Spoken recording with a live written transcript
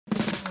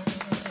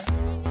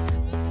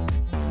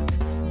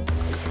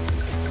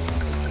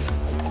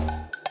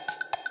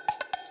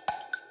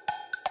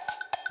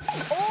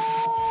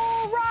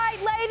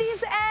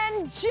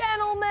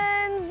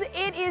gentlemen,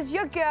 it is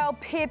your girl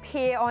Pip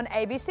here on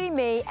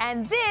ABCME,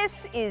 and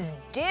this is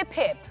Dear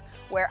Pip,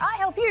 where I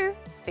help you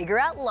figure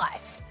out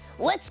life.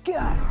 Let's go.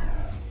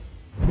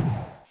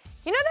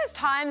 You know those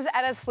times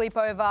at a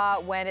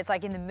sleepover when it's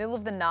like in the middle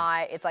of the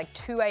night, it's like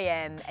 2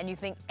 a.m. and you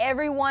think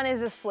everyone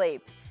is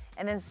asleep,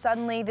 and then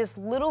suddenly this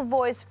little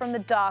voice from the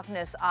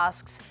darkness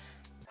asks,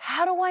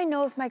 how do I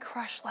know if my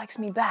crush likes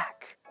me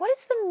back? What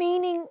is the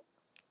meaning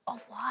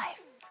of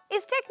life?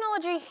 Is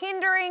technology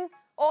hindering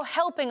or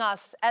helping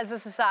us as a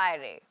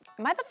society?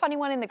 Am I the funny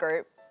one in the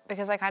group?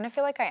 Because I kind of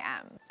feel like I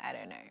am. I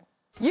don't know.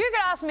 You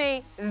can ask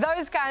me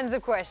those kinds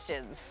of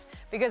questions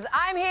because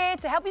I'm here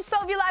to help you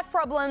solve your life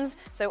problems.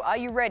 So are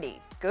you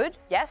ready? Good?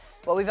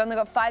 Yes? Well, we've only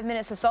got 5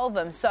 minutes to solve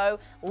them, so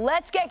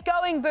let's get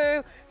going,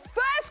 boo.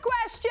 First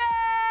question!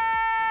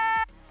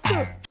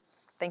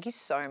 Thank you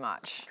so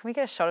much. Can we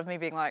get a shot of me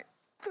being like...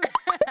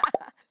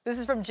 This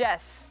is from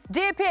Jess.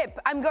 Dear Pip,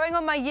 I'm going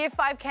on my Year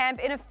 5 camp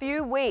in a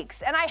few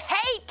weeks and I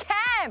hate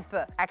camp!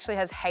 Actually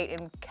has hate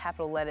in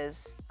capital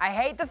letters. I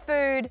hate the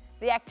food,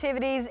 the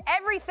activities,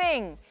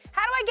 everything.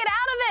 How do I get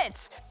out of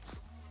it?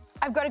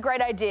 I've got a great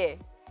idea.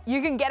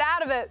 You can get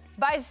out of it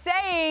by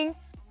saying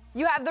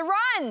you have the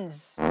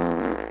runs.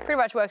 Pretty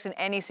much works in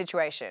any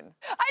situation.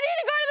 I need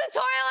to go to the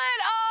toilet!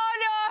 Oh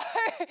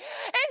no!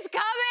 It's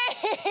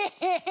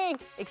coming!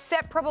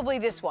 Except probably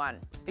this one,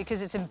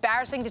 because it's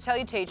embarrassing to tell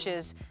your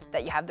teachers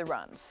that you have the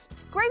runs.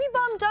 Gravy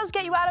bum does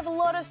get you out of a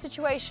lot of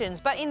situations,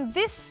 but in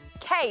this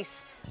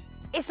case,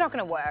 it's not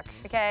gonna work,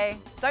 okay?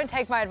 Don't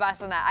take my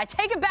advice on that. I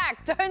take it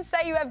back. Don't say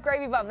you have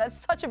gravy bum.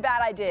 That's such a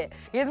bad idea.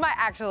 Here's my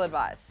actual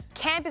advice.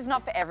 Camp is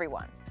not for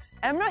everyone.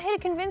 And I'm not here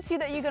to convince you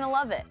that you're gonna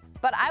love it,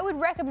 but I would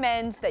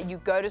recommend that you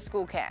go to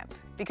school camp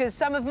because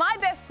some of my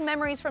best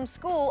memories from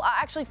school are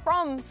actually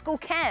from school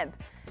camp,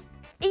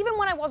 even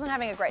when I wasn't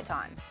having a great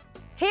time.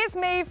 Here's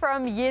me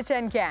from Year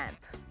 10 camp.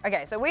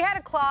 Okay, so we had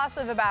a class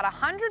of about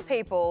 100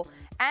 people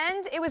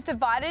and it was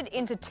divided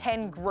into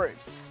 10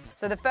 groups.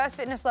 So the first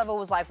fitness level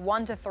was like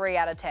 1 to 3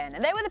 out of 10.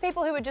 And they were the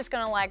people who were just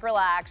gonna like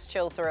relax,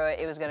 chill through it,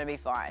 it was gonna be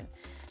fine.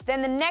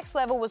 Then the next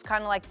level was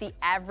kind of like the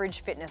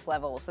average fitness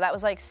level. So that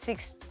was like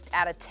 6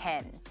 out of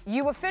 10.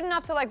 You were fit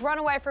enough to like run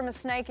away from a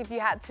snake if you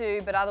had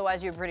to, but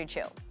otherwise you were pretty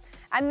chill.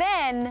 And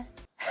then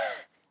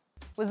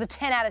was the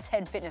 10 out of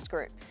 10 fitness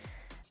group.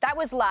 That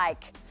was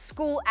like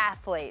school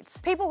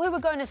athletes, people who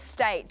were going to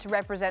state to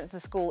represent the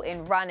school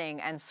in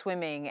running and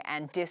swimming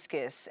and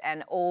discus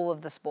and all of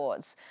the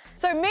sports.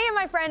 So me and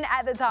my friend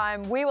at the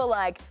time, we were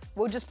like,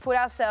 we'll just put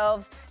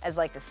ourselves as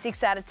like the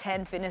 6 out of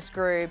 10 fitness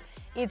group.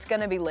 It's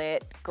gonna be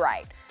lit,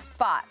 great.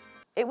 But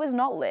it was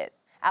not lit.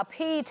 Our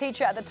PE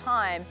teacher at the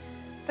time,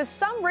 for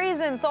some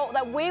reason, thought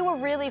that we were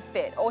really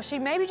fit, or she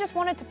maybe just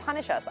wanted to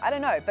punish us, I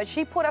don't know, but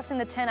she put us in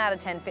the 10 out of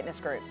 10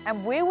 fitness group,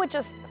 and we were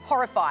just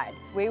horrified.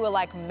 We were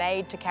like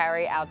made to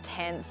carry our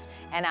tents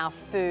and our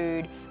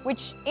food,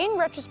 which in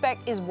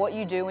retrospect is what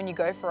you do when you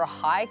go for a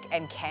hike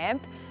and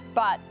camp,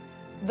 but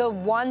the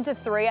 1 to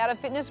 3 out of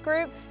fitness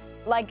group,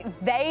 like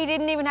they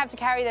didn't even have to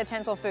carry their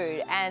tents or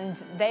food,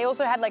 and they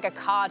also had like a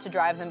car to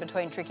drive them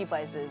between tricky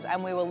places,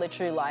 and we were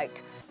literally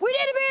like, we need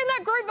to be in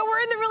that group, but we're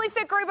in the really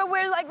fit group, and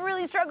we're like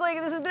really struggling,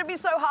 and this is gonna be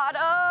so hard.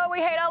 Oh,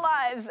 we hate our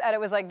lives. And it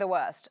was like the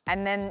worst.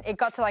 And then it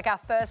got to like our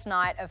first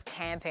night of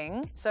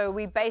camping. So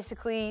we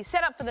basically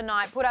set up for the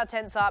night, put our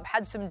tents up,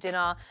 had some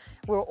dinner.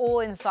 We were all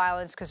in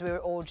silence because we were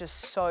all just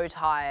so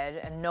tired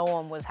and no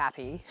one was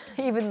happy.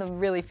 Even the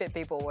really fit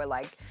people were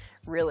like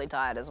really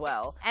tired as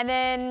well. And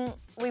then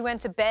we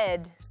went to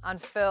bed,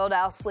 unfurled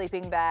our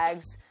sleeping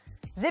bags,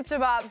 zipped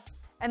them up,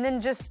 and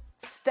then just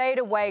stayed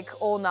awake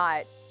all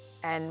night.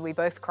 And we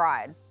both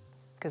cried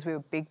because we were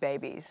big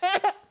babies.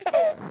 But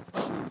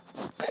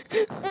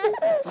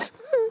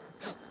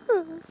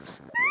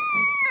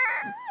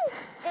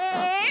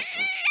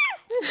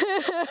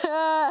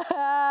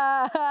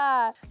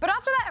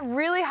after that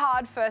really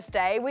hard first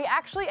day, we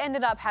actually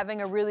ended up having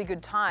a really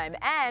good time,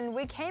 and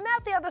we came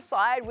out the other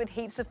side with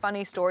heaps of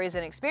funny stories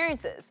and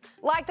experiences.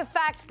 Like the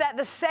fact that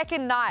the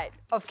second night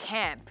of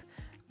camp,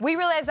 we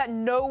realized that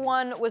no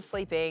one was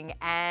sleeping,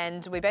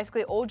 and we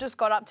basically all just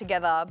got up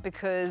together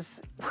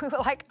because we were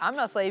like, I'm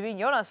not sleeping,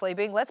 you're not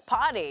sleeping, let's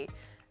party.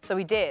 So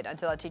we did,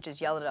 until our teachers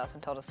yelled at us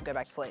and told us to go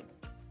back to sleep.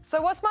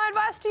 So what's my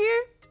advice to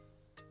you?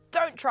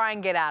 Don't try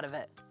and get out of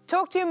it.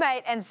 Talk to your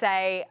mate and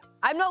say,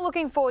 I'm not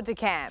looking forward to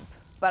camp,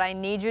 but I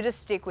need you to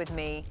stick with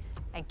me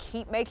and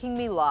keep making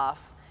me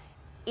laugh,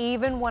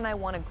 even when I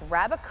want to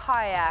grab a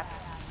kayak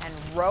and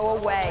row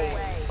away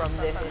from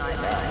this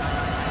nightmare.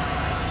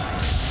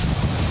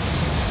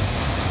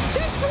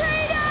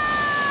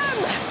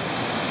 Freedom!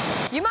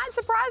 You might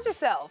surprise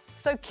yourself,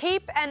 so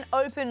keep an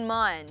open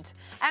mind.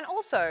 And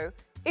also,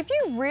 if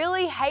you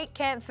really hate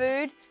camp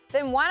food,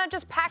 then why not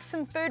just pack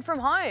some food from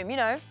home, you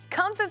know,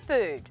 comfort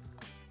food.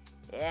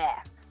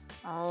 Yeah.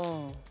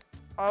 Oh,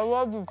 I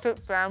love the Pip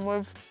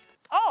families.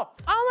 Oh,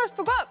 I almost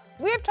forgot.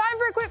 We have time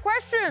for a quick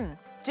question.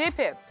 Dear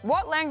Pip,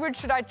 what language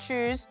should I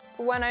choose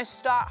for when I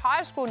start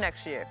high school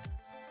next year?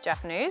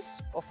 Japanese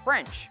or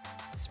French?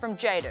 This is from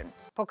Jaden.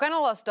 ¿Por qué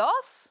no los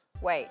dos?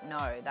 Wait,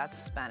 no, that's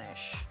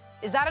Spanish.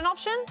 Is that an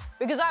option?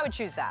 Because I would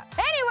choose that.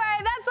 Anyway,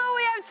 that's all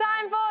we have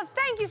time for.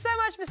 Thank you so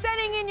much for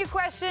sending in your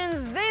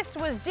questions. This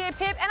was Dear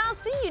Pip, and I'll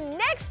see you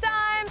next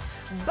time.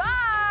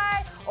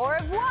 Bye. Au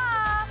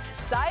revoir.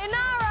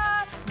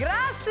 Sayonara.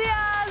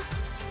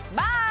 Gracias.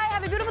 Bye.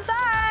 Have a beautiful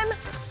time.